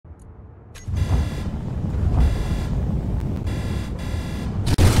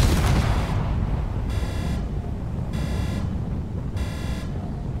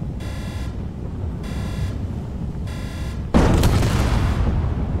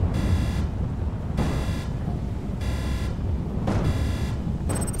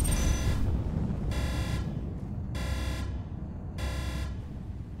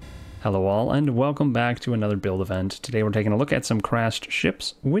Hello all, and welcome back to another build event. Today we're taking a look at some crashed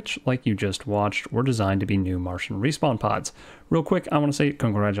ships, which, like you just watched, were designed to be new Martian respawn pods. Real quick, I want to say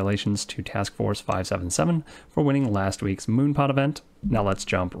congratulations to Task Force 577 for winning last week's Moon Pod event. Now let's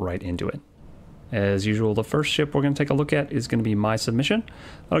jump right into it. As usual, the first ship we're going to take a look at is going to be my submission.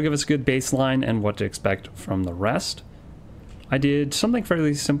 That'll give us a good baseline and what to expect from the rest. I did something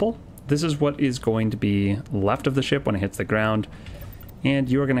fairly simple. This is what is going to be left of the ship when it hits the ground. And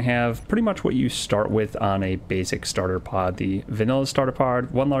you're going to have pretty much what you start with on a basic starter pod. The vanilla starter pod,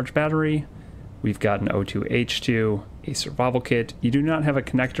 one large battery. We've got an O2H2, a survival kit. You do not have a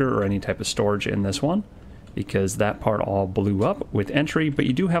connector or any type of storage in this one because that part all blew up with entry, but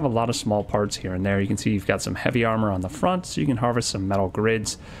you do have a lot of small parts here and there. You can see you've got some heavy armor on the front, so you can harvest some metal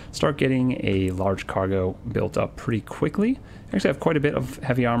grids, start getting a large cargo built up pretty quickly. You actually have quite a bit of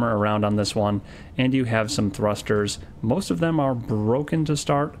heavy armor around on this one, and you have some thrusters. Most of them are broken to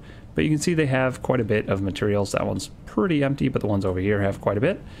start, but you can see they have quite a bit of materials. That one's pretty empty, but the ones over here have quite a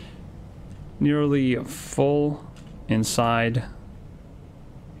bit. Nearly full inside.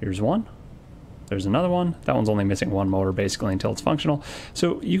 Here's one. There's another one. That one's only missing one motor basically until it's functional.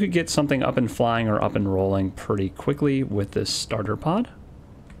 So you could get something up and flying or up and rolling pretty quickly with this starter pod.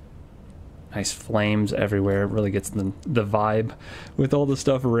 Nice flames everywhere. It really gets the vibe with all the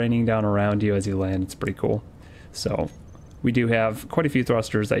stuff raining down around you as you land. It's pretty cool. So we do have quite a few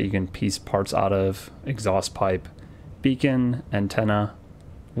thrusters that you can piece parts out of. Exhaust pipe, beacon, antenna,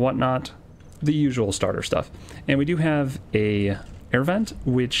 whatnot. The usual starter stuff. And we do have a air vent,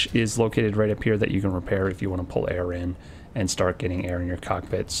 which is located right up here that you can repair if you want to pull air in and start getting air in your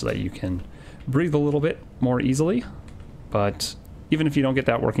cockpit so that you can breathe a little bit more easily. But even if you don't get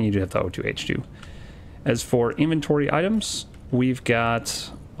that working, you do have the O2H2. As for inventory items, we've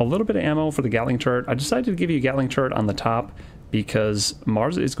got a little bit of ammo for the Gatling turret. I decided to give you a Gatling turret on the top because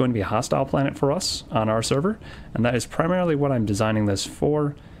Mars is going to be a hostile planet for us on our server, and that is primarily what I'm designing this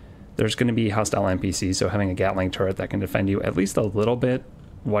for. There's going to be hostile NPCs, so having a Gatling turret that can defend you at least a little bit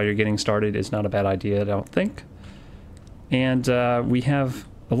while you're getting started is not a bad idea, I don't think. And we have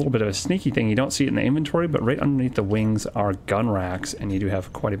a little bit of a sneaky thing. You don't see it in the inventory, but right underneath the wings are gun racks, and you do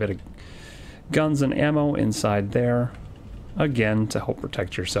have quite a bit of guns and ammo inside there, again, to help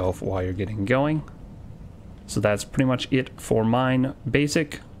protect yourself while you're getting going. So that's pretty much it for mine.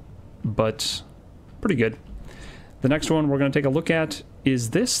 Basic, but pretty good. The next one we're going to take a look at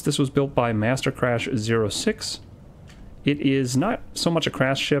is this. This was built by Master Crash 06. It is not so much a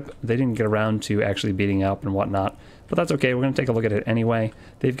crash ship. They didn't get around to actually beating up and whatnot, but that's okay. We're going to take a look at it anyway.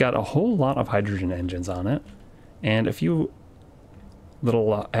 They've got a whole lot of hydrogen engines on it and a few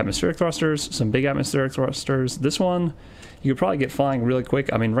little atmospheric thrusters, some big atmospheric thrusters. This one you could probably get flying really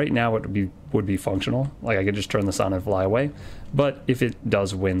quick. I mean, right now it would be functional. Like, I could just turn this on and fly away. But if it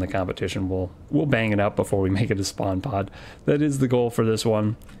does win the competition, we'll bang it up before we make it a spawn pod. That is the goal for this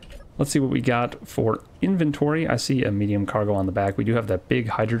one. Let's see what we got for inventory. I see a medium cargo on the back. We do have that big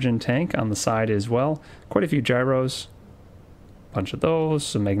hydrogen tank on the side as well. Quite a few gyros. A bunch of those,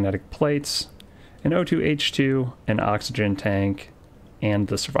 some magnetic plates, an O2H2, an oxygen tank, and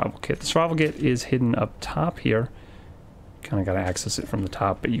the survival kit. The survival kit is hidden up top here. Kind of got to access it from the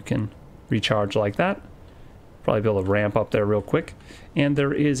top, but you can recharge like that. Probably be able to ramp up there real quick. And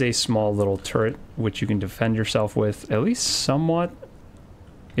there is a small little turret which you can defend yourself with, at least somewhat.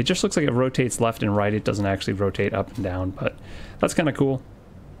 It just looks like it rotates left and right. It doesn't actually rotate up and down, but that's kind of cool.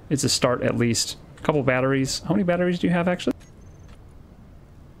 It's a start at least. A couple batteries. How many batteries do you have actually?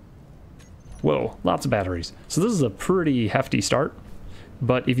 Whoa, lots of batteries. So this is a pretty hefty start,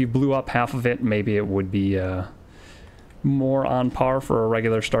 but if you blew up half of it, maybe it would be more on par for a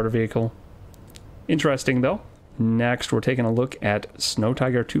regular starter vehicle. Interesting though. Next, we're taking a look at Snow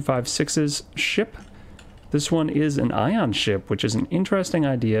Tiger 256's ship. This one is an ion ship, which is an interesting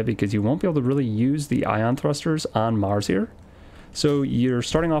idea because you won't be able to really use the ion thrusters on Mars here. So you're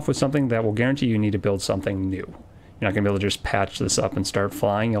starting off with something that will guarantee you need to build something new. You're not going to be able to just patch this up and start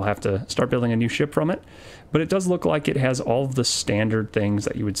flying. You'll have to start building a new ship from it. But it does look like it has all of the standard things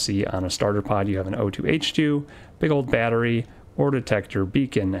that you would see on a starter pod. You have an O2H2, big old battery, ore detector,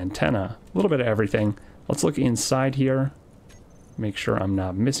 beacon, antenna, a little bit of everything. Let's look inside here. Make sure I'm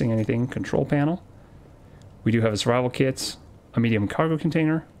not missing anything. Control panel. We do have a survival kit, a medium cargo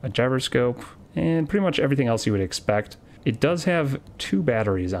container, a gyroscope, and pretty much everything else you would expect. It does have 2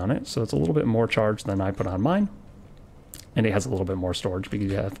 batteries on it, so it's a little bit more charged than I put on mine. And it has a little bit more storage because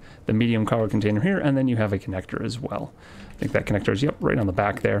you have the medium cargo container here, and then you have a connector as well. I think that connector is, yep, right on the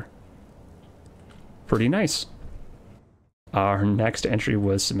back there. Pretty nice. Our next entry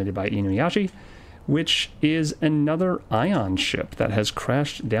was submitted by Inuyashagodofall. which is another ion ship that has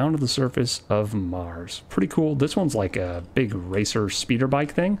crashed down to the surface of Mars. Pretty cool. This one's like a big racer speeder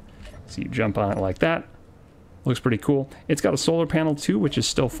bike thing. So you jump on it like that. Looks pretty cool. It's got a solar panel too, which is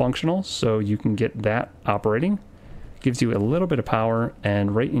still functional, so you can get that operating. Gives you a little bit of power,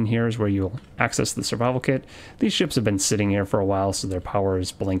 and right in here is where you'll access the survival kit. These ships have been sitting here for a while, so their power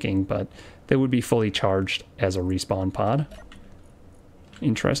is blinking, but they would be fully charged as a respawn pod.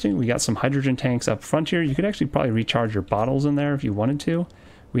 Interesting. We got some hydrogen tanks up front here. You could actually probably recharge your bottles in there if you wanted to.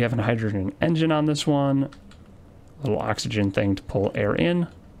 We have a hydrogen engine on this one. A little oxygen thing to pull air in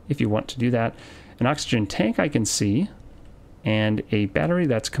if you want to do that. An oxygen tank I can see. And a battery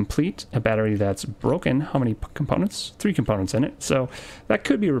that's complete, a battery that's broken. How many components? 3 components in it. So that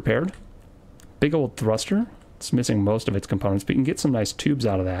could be repaired. Big old thruster. It's missing most of its components, but you can get some nice tubes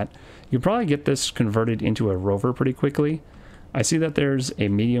out of that. You can probably get this converted into a rover pretty quickly. I see that there's a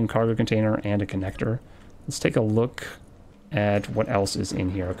medium cargo container and a connector. Let's take a look at what else is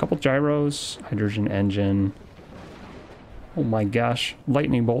in here. A couple gyros, hydrogen engine. Oh my gosh,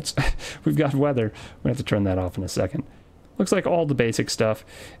 lightning bolts. We've got weather. We have to turn that off in a second. Looks like all the basic stuff.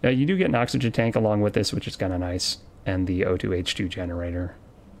 You do get an oxygen tank along with this, which is kind of nice, and the O2H2 generator.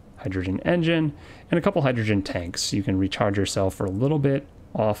 Hydrogen engine, and a couple hydrogen tanks. You can recharge yourself for a little bit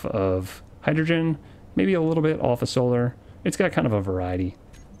off of hydrogen, maybe a little bit off of solar. It's got kind of a variety.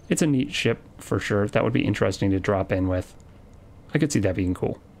 It's a neat ship for sure. That would be interesting to drop in with. I could see that being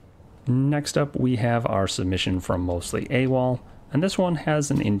cool. Next up, we have our submission from MostlyAwol. And this one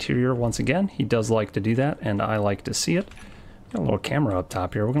has an interior once again. He does like to do that, and I like to see it. Got a little camera up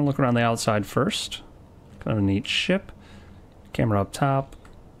top here. We're going to look around the outside first. Kind of a neat ship. Camera up top.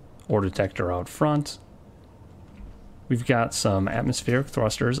 Ore detector out front. We've got some atmospheric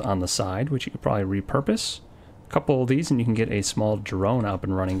thrusters on the side, which you could probably repurpose. A couple of these, and you can get a small drone up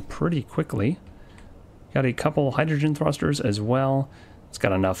and running pretty quickly. Got a couple hydrogen thrusters as well. It's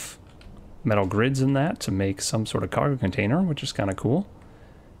got enough metal grids in that to make some sort of cargo container, which is kind of cool.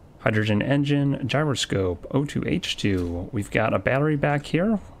 Hydrogen engine, gyroscope, O2H2. We've got a battery back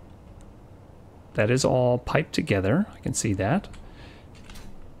here. That is all piped together. I can see that.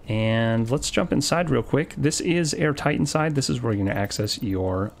 And let's jump inside real quick. This is airtight inside. This is where you're going to access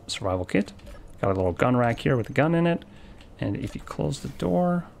your survival kit. Got a little gun rack here with a gun in it. And if you close the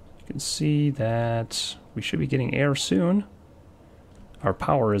door, you can see that we should be getting air soon. Our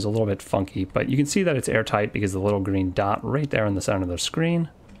power is a little bit funky, but you can see that it's airtight because the little green dot right there in the center of the screen.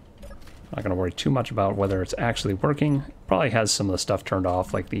 Not going to worry too much about whether it's actually working. Probably has some of the stuff turned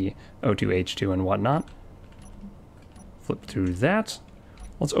off, like the O2H2 and whatnot. Flip through that.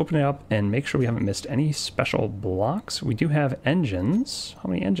 Let's open it up and make sure we haven't missed any special blocks. We do have engines. How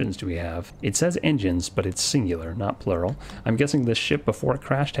many engines do we have? It says engines, but it's singular, not plural. I'm guessing this ship before it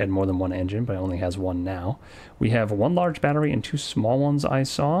crashed had more than one engine, but it only has one now. We have 1 large battery and 2 small ones I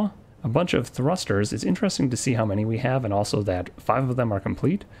saw. A bunch of thrusters. It's interesting to see how many we have, and also that 5 of them are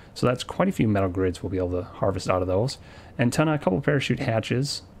complete. So that's quite a few metal grids we'll be able to harvest out of those. Antenna, a couple parachute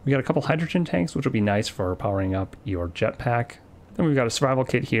hatches. We got a couple hydrogen tanks, which will be nice for powering up your jetpack. Then we've got a survival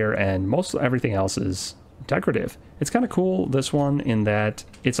kit here, and most everything else is decorative. It's kind of cool, this one, in that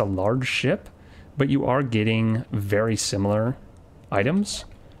it's a large ship, but you are getting very similar items,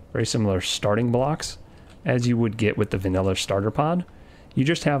 very similar starting blocks, as you would get with the vanilla starter pod. You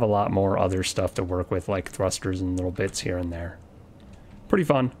just have a lot more other stuff to work with, like thrusters and little bits here and there. Pretty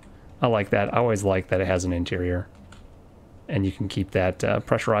fun. I like that. I always like that it has an interior, and you can keep that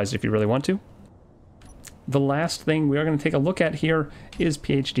pressurized if you really want to. The last thing we are going to take a look at here is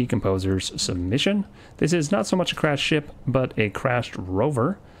PhDComposer's submission. This is not so much a crashed ship, but a crashed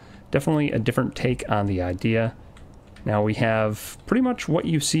rover. Definitely a different take on the idea. Now we have pretty much what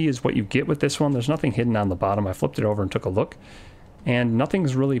you see is what you get with this one. There's nothing hidden on the bottom. I flipped it over and took a look, and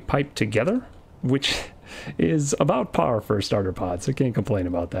nothing's really piped together, which is about par for a starter pod, so can't complain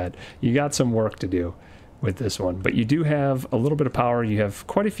about that. You got some work to do with this one, but you do have a little bit of power. You have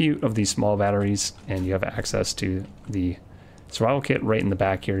quite a few of these small batteries, and you have access to the survival kit right in the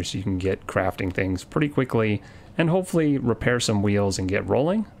back here, so you can get crafting things pretty quickly and hopefully repair some wheels and get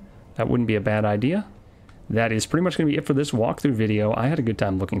rolling. That wouldn't be a bad idea. That is pretty much going to be it for this walkthrough video. I had a good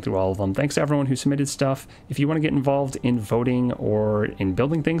time looking through all of them. Thanks to everyone who submitted stuff. If you want to get involved in voting or in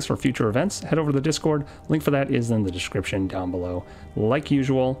building things for future events, head over to the Discord. Link for that is in the description down below, like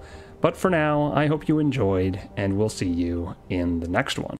usual. But for now, I hope you enjoyed, and we'll see you in the next one.